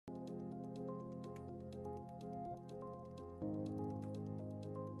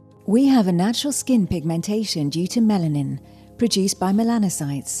We have a natural skin pigmentation due to melanin, produced by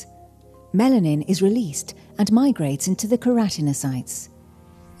melanocytes. Melanin is released and migrates into the keratinocytes.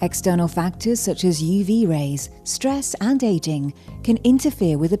 External factors such as UV rays, stress and aging can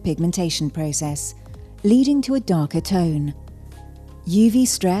interfere with the pigmentation process, leading to a darker tone. UV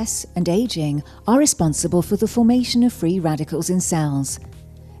stress and aging are responsible for the formation of free radicals in cells.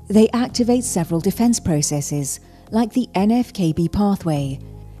 They activate several defense processes, like the NF-κB pathway,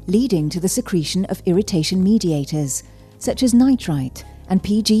 leading to the secretion of irritation mediators, such as nitrite and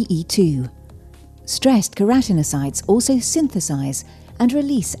PGE2. Stressed keratinocytes also synthesize and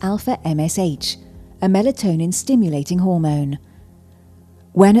release alpha-MSH, a melatonin-stimulating hormone.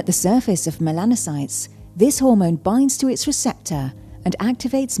 When at the surface of melanocytes, this hormone binds to its receptor and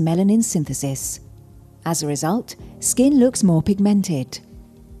activates melanin synthesis. As a result, skin looks more pigmented.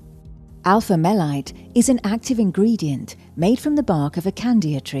 Alpha-Melight is an active ingredient made from the bark of a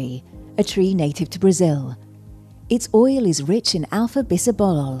candia tree, a tree native to Brazil. Its oil is rich in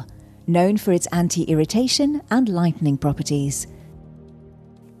alpha-bisabolol, known for its anti-irritation and lightening properties.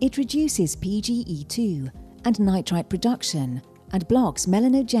 It reduces PGE2 and nitrite production and blocks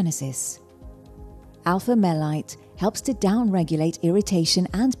melanogenesis. Alpha-Melight helps to downregulate irritation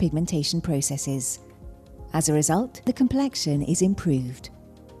and pigmentation processes. As a result, the complexion is improved.